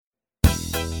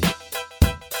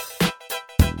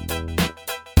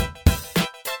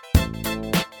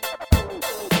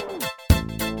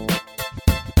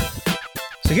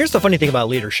So here's the funny thing about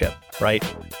leadership, right?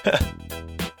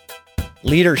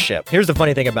 Leadership. Here's the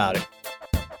funny thing about it.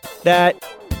 That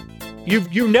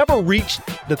you never reached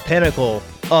the pinnacle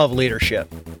of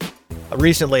leadership.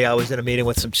 Recently, I was in a meeting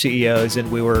with some CEOs and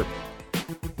we were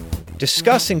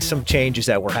discussing some changes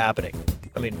that were happening.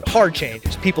 I mean, hard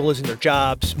changes, people losing their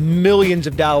jobs, millions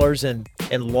of dollars in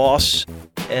loss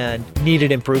and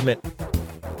needed improvement.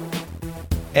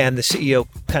 And the CEO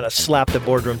kind of slapped the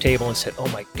boardroom table and said, "Oh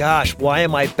my gosh, why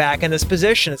am I back in this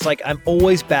position?" It's like, I'm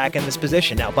always back in this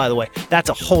position. Now, by the way, that's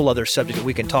a whole other subject that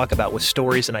we can talk about with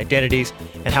stories and identities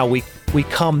and how we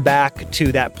come back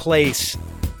to that place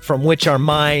from which our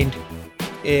mind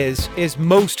is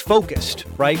most focused,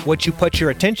 right? What you put your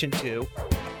attention to,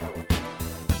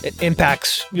 it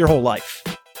impacts your whole life.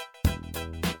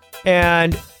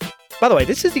 And by the way,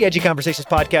 this is the Edgy Conversations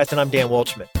podcast, and I'm Dan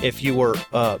Welchman. If you were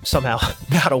somehow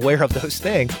not aware of those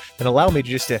things, then allow me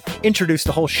to introduce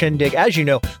the whole shindig. As you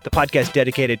know, the podcast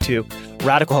dedicated to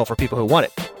radical health for people who want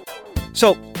it.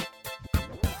 So,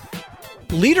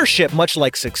 leadership, much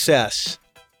like success,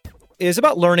 is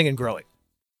about learning and growing.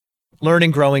 Learning,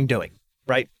 growing, doing,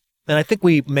 right? And I think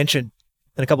we mentioned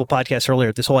in a couple of podcasts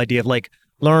earlier this whole idea of like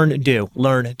learn, do,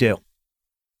 learn, do.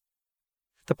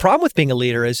 The problem with being a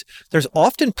leader is there's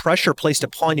often pressure placed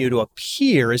upon you to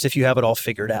appear as if you have it all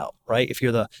figured out, right? If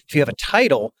you have a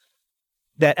title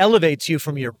that elevates you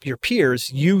from your peers,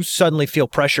 you suddenly feel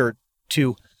pressure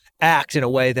to act in a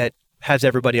way that has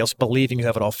everybody else believing you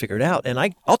have it all figured out. And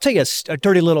I'll tell you a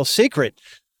dirty little secret.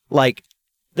 Like,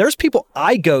 there's people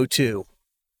I go to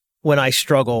when I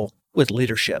struggle with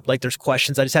leadership. Like, there's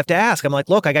questions I just have to ask. I'm like,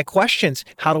 look, I got questions.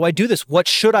 How do I do this? What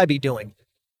should I be doing?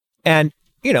 And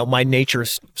you know, my nature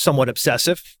is somewhat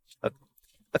obsessive.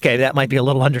 Okay, that might be a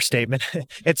little understatement.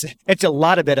 It's a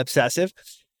lot of bit obsessive,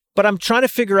 but I'm trying to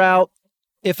figure out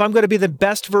if I'm going to be the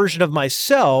best version of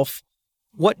myself,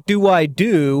 what do I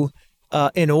do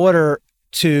in order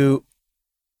to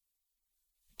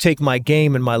take my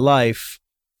game and my life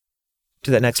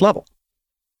to that next level?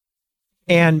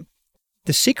 And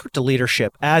the secret to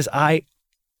leadership, as I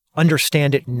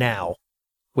understand it now,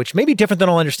 which may be different than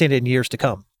I'll understand it in years to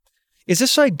come, is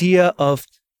this idea of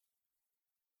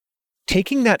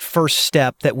taking that first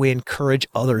step that we encourage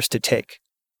others to take.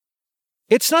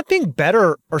 It's not being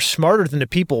better or smarter than the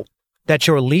people that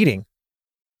you're leading.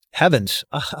 Heavens,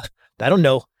 I don't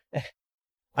know.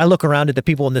 I look around at the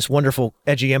people in this wonderful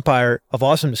edgy empire of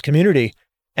awesomeness community,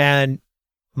 and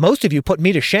most of you put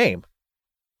me to shame.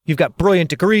 You've got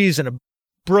brilliant degrees and a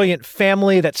brilliant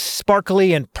family that's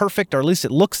sparkly and perfect, or at least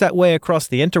it looks that way across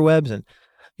the interwebs, and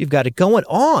you've got it going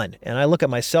on. And I look at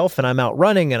myself and I'm out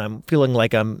running and I'm feeling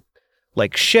like I'm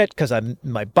like shit because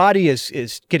my body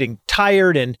is getting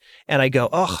tired, and I go,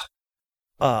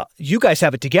 you guys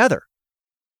have it together.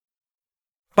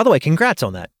 By the way, congrats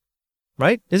on that,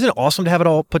 right? Isn't it awesome to have it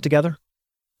all put together?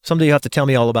 Someday you have to tell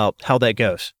me all about how that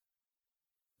goes.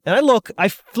 And I look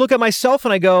at myself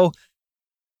and I go,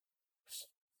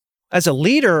 as a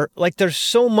leader, like, there's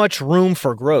so much room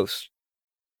for growth.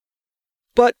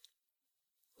 But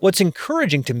what's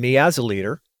encouraging to me as a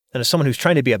leader, and as someone who's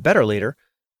trying to be a better leader,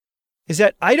 is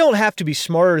that I don't have to be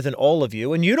smarter than all of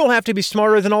you, and you don't have to be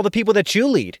smarter than all the people that you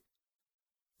lead.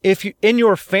 If you, in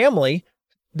your family,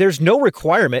 there's no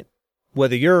requirement,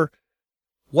 whether you're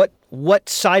what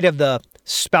side of the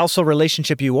spousal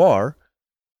relationship you are,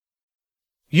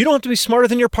 you don't have to be smarter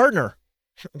than your partner.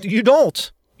 You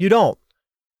don't.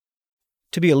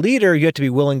 To be a leader, you have to be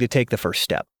willing to take the first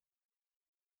step.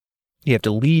 You have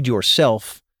to lead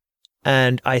yourself.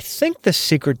 And I think the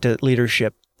secret to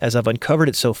leadership, as I've uncovered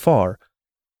it so far,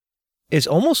 is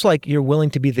almost like you're willing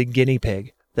to be the guinea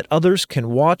pig that others can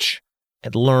watch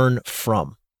and learn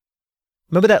from.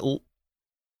 Remember that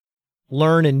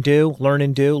learn and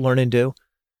do.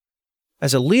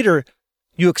 As a leader,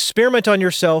 you experiment on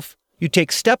yourself, you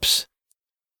take steps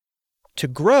to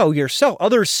grow yourself.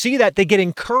 Others see that, they get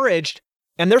encouraged,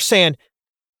 and they're saying,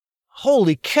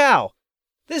 holy cow,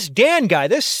 this Dan guy,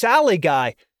 this Sally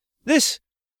guy, this,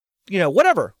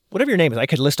 whatever your name is. I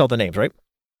could list all the names, right?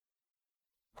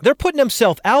 They're putting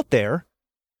themselves out there.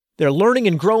 They're learning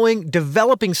and growing,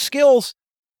 developing skills.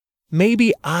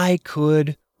 Maybe I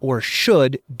could or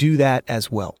should do that as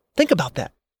well. Think about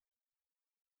that.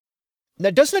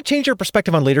 Now, doesn't it change your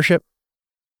perspective on leadership?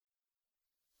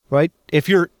 Right? If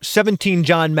you're 17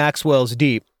 John Maxwell's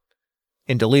deep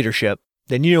into leadership,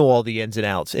 then you know all the ins and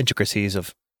outs, intricacies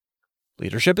of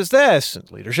leadership is this,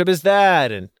 and leadership is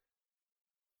that, and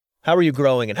how are you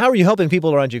growing, and how are you helping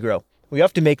people around you grow? We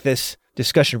have to make this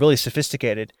discussion really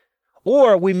sophisticated,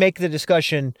 or we make the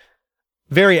discussion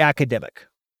very academic,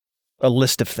 a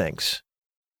list of things.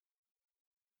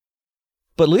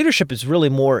 But leadership is really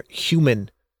more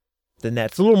human than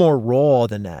that. It's a little more raw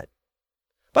than that.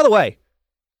 By the way,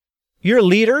 your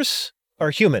leaders are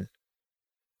human.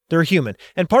 They're human.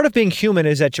 And part of being human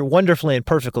is that you're wonderfully and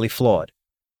perfectly flawed.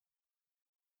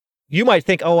 You might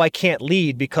think, oh, I can't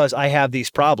lead because I have these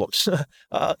problems.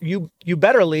 You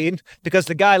better lead because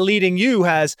the guy leading you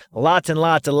has lots and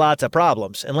lots and lots of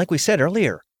problems. And like we said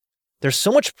earlier, there's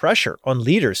so much pressure on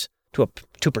leaders to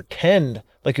pretend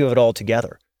like you have it all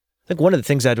together. I think one of the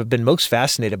things I've been most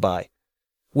fascinated by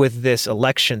with this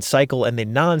election cycle and the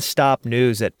nonstop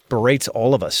news that berates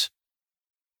all of us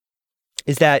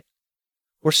is that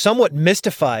we're somewhat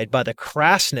mystified by the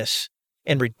crassness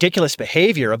and ridiculous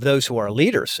behavior of those who are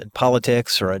leaders in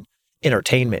politics or in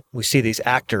entertainment. We see these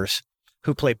actors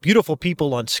who play beautiful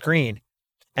people on screen,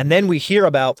 and then we hear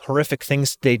about horrific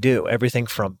things they do. Everything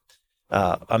from,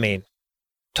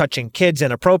 touching kids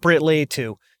inappropriately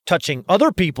to touching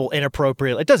other people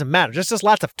inappropriately. It doesn't matter. Just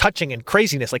lots of touching and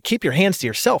craziness. Like, keep your hands to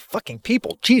yourself, fucking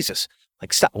people. Jesus.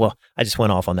 Like, stop. Well, I just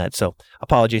went off on that. So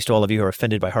apologies to all of you who are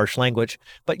offended by harsh language.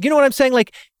 But you know what I'm saying?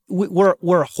 Like,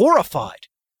 we're horrified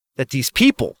that these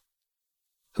people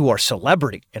who are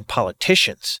celebrity and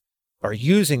politicians are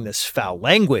using this foul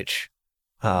language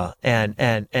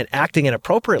and acting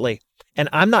inappropriately. And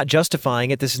I'm not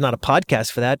justifying it. This is not a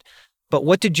podcast for that. But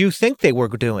what did you think they were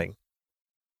doing?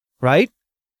 Right?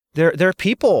 They're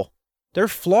people. They're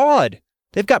flawed.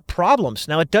 They've got problems.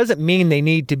 Now, it doesn't mean they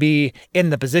need to be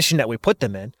in the position that we put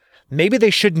them in. Maybe they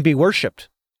shouldn't be worshiped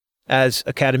as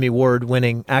Academy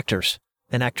Award-winning actors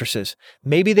and actresses.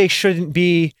 Maybe they shouldn't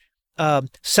be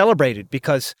celebrated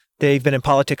because they've been in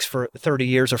politics for 30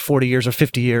 years or 40 years or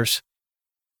 50 years.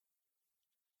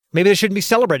 Maybe they shouldn't be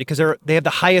celebrated because they have the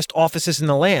highest offices in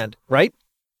the land, right?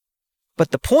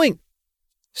 But the point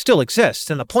still exists.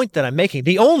 And the point that I'm making,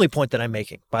 the only point that I'm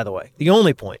making, by the way, the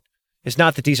only point is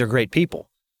not that these are great people.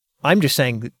 I'm just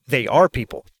saying that they are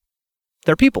people.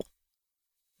 They're people.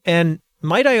 And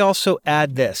might I also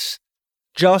add this,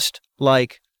 just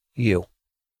like you.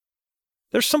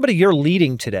 There's somebody you're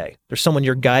leading today. There's someone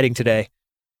you're guiding today.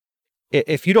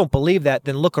 If you don't believe that,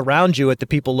 then look around you at the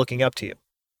people looking up to you.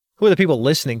 Who are the people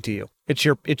listening to you? It's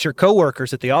your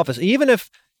coworkers at the office. Even if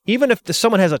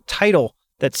someone has a title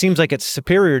that seems like it's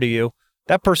superior to you,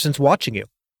 that person's watching you.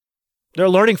 They're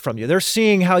learning from you. They're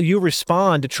seeing how you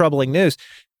respond to troubling news.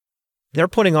 They're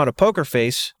putting on a poker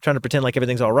face, trying to pretend like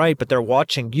everything's all right, but they're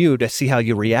watching you to see how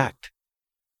you react.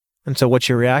 And so what's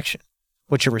your reaction?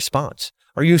 What's your response?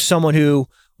 Are you someone who,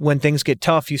 when things get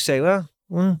tough, you say, well,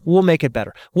 we'll make it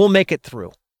better. We'll make it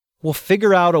through. We'll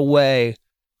figure out a way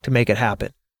to make it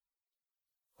happen.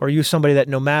 Or are you somebody that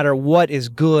no matter what is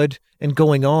good and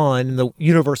going on in the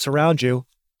universe around you,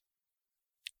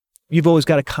 you've always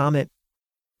got a comment.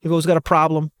 You've always got a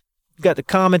problem. You've got the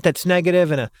comment that's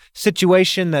negative and a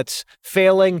situation that's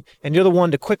failing, and you're the one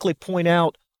to quickly point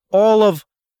out all of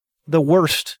the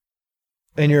worst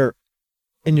in your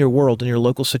world, in your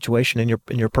local situation,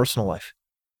 in your personal life.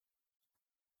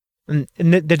 And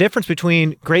the difference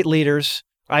between great leaders,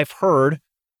 I've heard,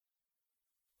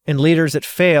 and leaders that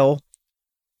fail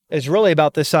is really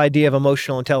about this idea of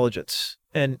emotional intelligence.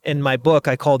 And in my book,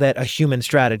 I call that a human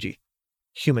strategy.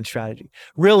 Human strategy.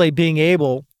 Really being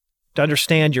able to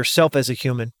understand yourself as a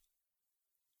human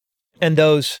and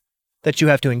those that you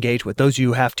have to engage with, those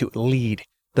you have to lead,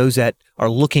 those that are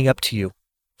looking up to you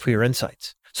for your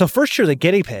insights. So first you're the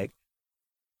guinea pig,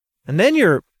 and then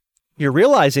you're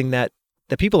realizing that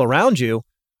the people around you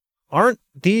aren't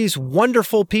these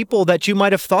wonderful people that you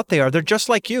might have thought they are. They're just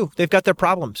like you. They've got their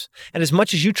problems. And as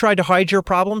much as you try to hide your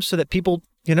problems so that people,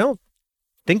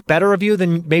 think better of you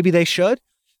than maybe they should,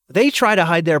 they try to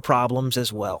hide their problems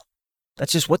as well.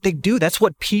 That's just what they do. That's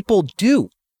what people do.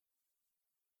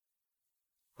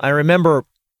 I remember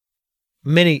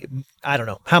I don't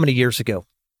know how many years ago,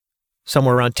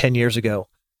 somewhere around 10 years ago,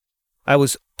 I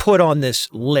was put on this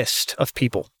list of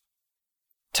people.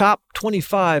 Top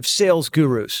 25 sales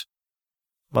gurus.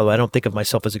 By the way, I don't think of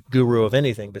myself as a guru of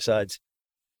anything besides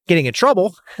getting in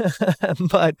trouble,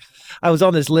 but I was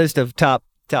on this list of top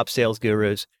sales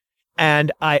gurus.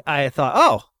 And I thought,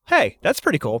 oh, hey, that's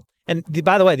pretty cool. And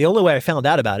by the way, the only way I found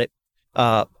out about it,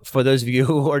 for those of you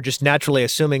who are just naturally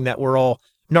assuming that we're all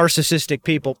narcissistic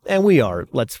people, and we are,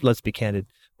 let's be candid,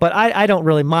 but I don't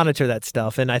really monitor that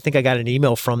stuff. And I think I got an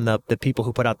email from the people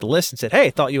who put out the list and said,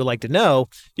 hey, thought you would like to know,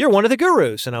 you're one of the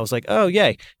gurus. And I was like, oh,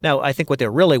 yay. Now, I think what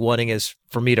they're really wanting is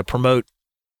for me to promote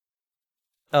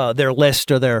their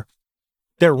list or their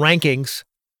rankings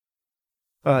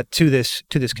to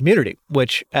this community.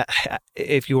 Which,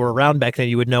 if you were around back then,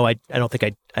 you would know. I don't think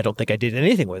I did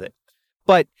anything with it,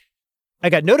 but I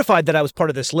got notified that I was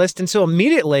part of this list, and so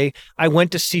immediately I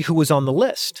went to see who was on the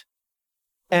list.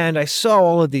 And I saw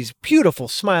all of these beautiful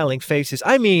smiling faces.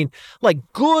 I mean,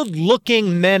 like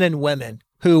good-looking men and women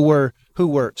who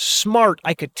were smart,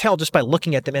 I could tell just by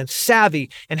looking at them, and savvy,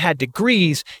 and had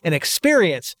degrees and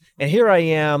experience. And here I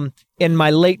am in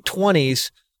my late 20s,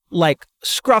 like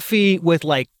scruffy with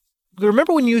like,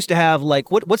 remember when you used to have like,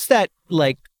 what's that,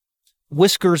 like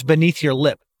whiskers beneath your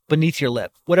lip,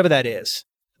 whatever that is.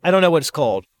 I don't know what it's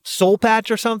called. Soul patch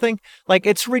or something? Like,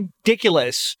 it's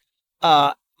ridiculous.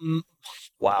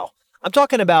 Wow. I'm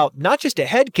talking about not just a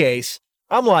head case.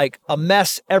 I'm like a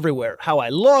mess everywhere. How I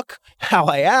look, how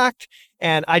I act,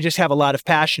 and I just have a lot of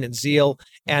passion and zeal,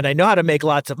 and I know how to make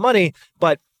lots of money,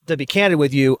 but to be candid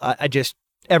with you, I just,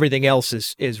 everything else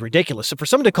is ridiculous. So for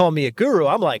someone to call me a guru,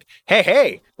 I'm like,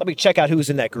 hey, let me check out who's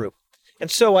in that group.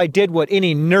 And so I did what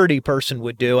any nerdy person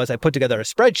would do as I put together a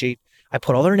spreadsheet. I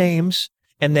put all their names,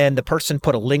 and then the person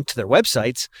put a link to their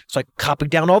websites. So I copied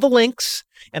down all the links,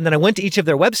 and then I went to each of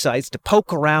their websites to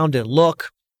poke around and look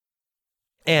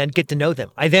and get to know them.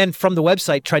 I then, from the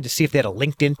website, tried to see if they had a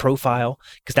LinkedIn profile,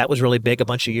 because that was really big a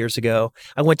bunch of years ago.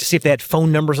 I went to see if they had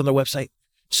phone numbers on their website.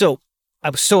 So I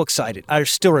was so excited. I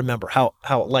still remember how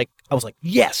like, I was like,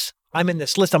 yes, I'm in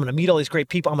this list. I'm going to meet all these great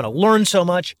people. I'm going to learn so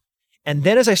much. And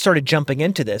then as I started jumping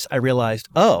into this, I realized,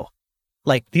 oh,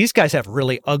 like these guys have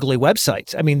really ugly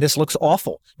websites. I mean, this looks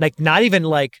awful. Like not even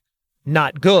like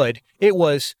not good. It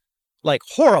was like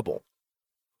horrible.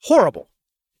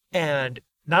 And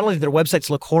not only did their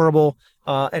websites look horrible,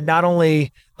 and not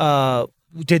only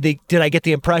did I get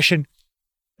the impression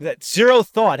that zero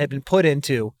thought had been put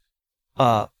into,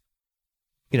 the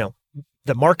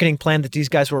marketing plan that these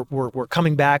guys were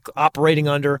coming back operating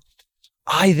under.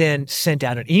 I then sent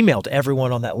out an email to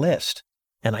everyone on that list,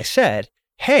 and I said,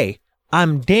 "Hey,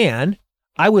 I'm Dan.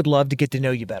 I would love to get to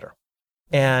know you better."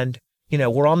 And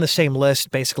we're on the same list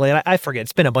basically. And I forget,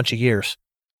 it's been a bunch of years.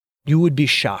 You would be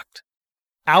shocked.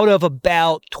 Out of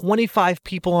about 25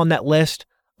 people on that list,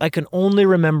 I can only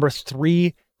remember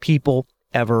 3 people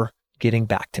ever getting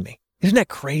back to me. Isn't that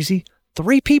crazy?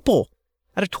 3 people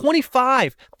out of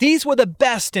 25. These were the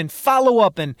best in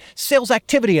follow-up and sales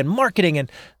activity and marketing and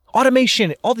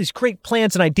automation, all these great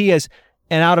plans and ideas.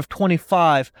 And out of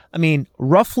 25, I mean,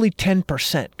 roughly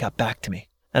 10% got back to me.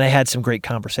 And I had some great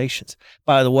conversations.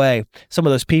 By the way, some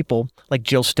of those people, like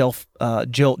Jill Conrath,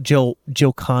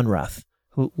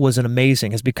 who was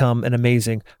has become an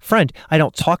amazing friend. I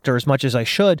don't talk to her as much as I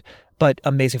should, but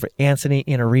amazing for Anthony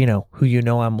Iannarino, who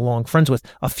I'm long friends with,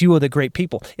 a few of the great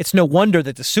people. It's no wonder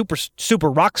that the super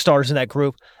rock stars in that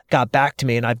group got back to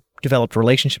me, and I've developed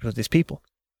relationships with these people.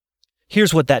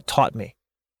 Here's what that taught me.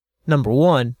 Number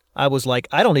one, I was like,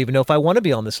 I don't even know if I want to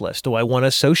be on this list. Do I want to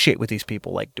associate with these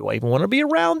people? Like, do I even want to be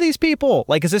around these people?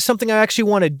 Like, is this something I actually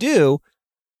want to do?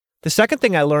 The second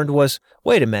thing I learned was,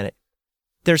 wait a minute.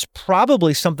 There's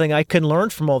probably something I can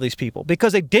learn from all these people,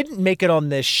 because they didn't make it on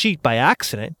this sheet by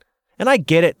accident. And I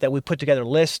get it that we put together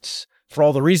lists for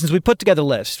all the reasons we put together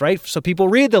lists, right? So people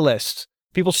read the lists,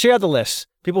 people share the lists,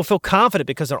 people feel confident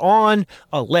because they're on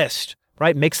a list,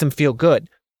 right? Makes them feel good.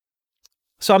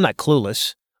 So I'm not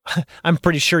clueless. I'm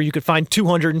pretty sure you could find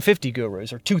 250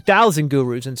 gurus or 2,000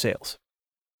 gurus in sales.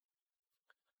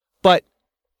 But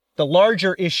the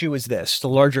larger issue is this. The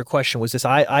larger question was this.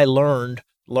 I learned,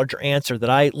 the larger answer that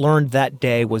I learned that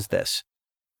day was this.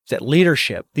 That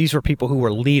leadership, these were people who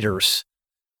were leaders.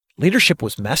 Leadership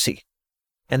was messy.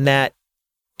 And that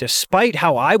despite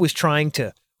how I was trying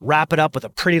to wrap it up with a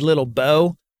pretty little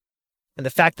bow, and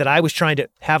the fact that I was trying to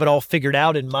have it all figured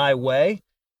out in my way,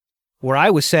 where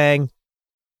I was saying,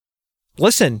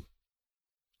 listen,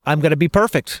 I'm going to be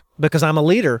perfect because I'm a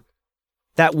leader.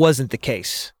 That wasn't the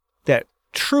case. That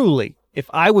truly, if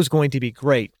I was going to be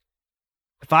great,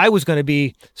 if I was going to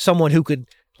be someone who could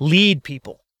lead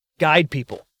people, guide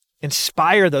people,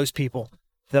 inspire those people,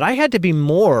 that I had to be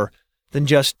more than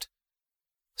just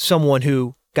someone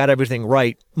who got everything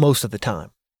right most of the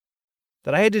time.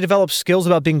 That I had to develop skills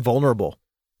about being vulnerable,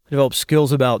 develop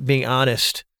skills about being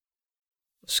honest,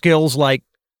 skills like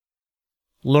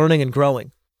learning and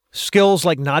growing, skills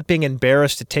like not being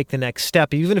embarrassed to take the next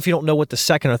step, even if you don't know what the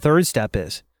second or third step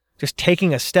is. Just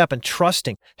taking a step and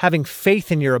trusting, having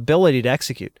faith in your ability to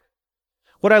execute.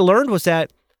 What I learned was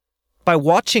that by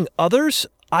watching others,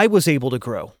 I was able to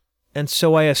grow. And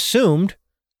so I assumed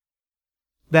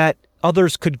that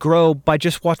others could grow by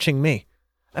just watching me.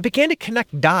 I began to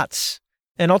connect dots.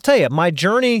 And I'll tell you, my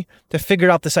journey to figure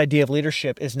out this idea of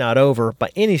leadership is not over by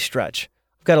any stretch.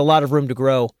 I've got a lot of room to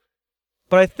grow.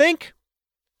 But I think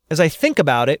as I think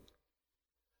about it,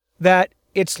 that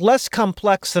it's less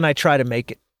complex than I try to make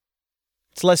it.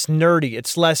 It's less nerdy.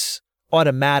 It's less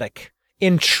automatic.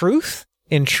 In truth,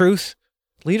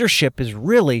 leadership is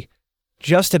really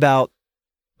just about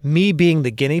me being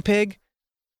the guinea pig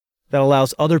that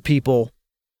allows other people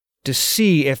to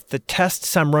see if the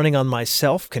tests I'm running on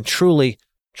myself can truly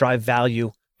drive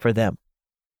value for them.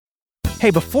 Hey,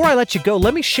 before I let you go,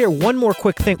 let me share one more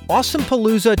quick thing.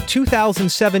 Awesomepalooza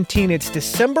 2017. It's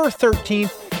December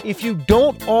 13th. If you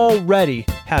don't already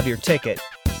have your ticket,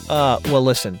 well,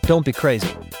 listen, don't be crazy.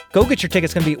 Go get your ticket.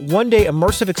 It's going to be a one-day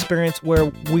immersive experience where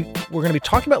we're going to be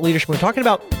talking about leadership. We're talking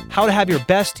about how to have your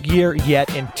best year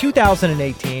yet in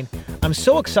 2018. I'm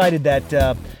so excited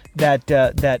that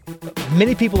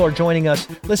many people are joining us.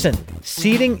 Listen,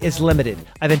 seating is limited.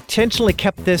 I've intentionally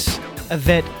kept this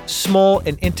event small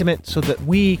and intimate so that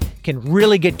we can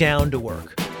really get down to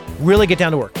work.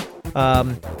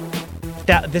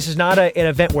 This is not an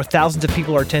event where thousands of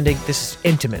people are attending. This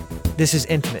is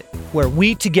intimate, where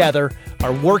we together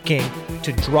are working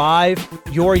to drive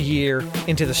your year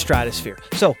into the stratosphere.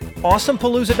 So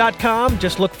awesomepalooza.com.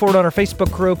 Just look for it on our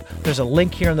Facebook group. There's a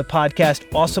link here in the podcast,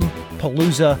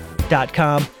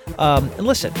 awesomepalooza.com. And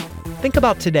listen, think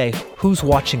about today, who's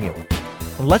watching you?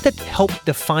 And let that help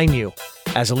define you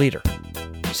as a leader.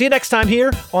 See you next time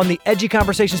here on the Edgy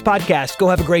Conversations podcast. Go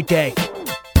have a great day.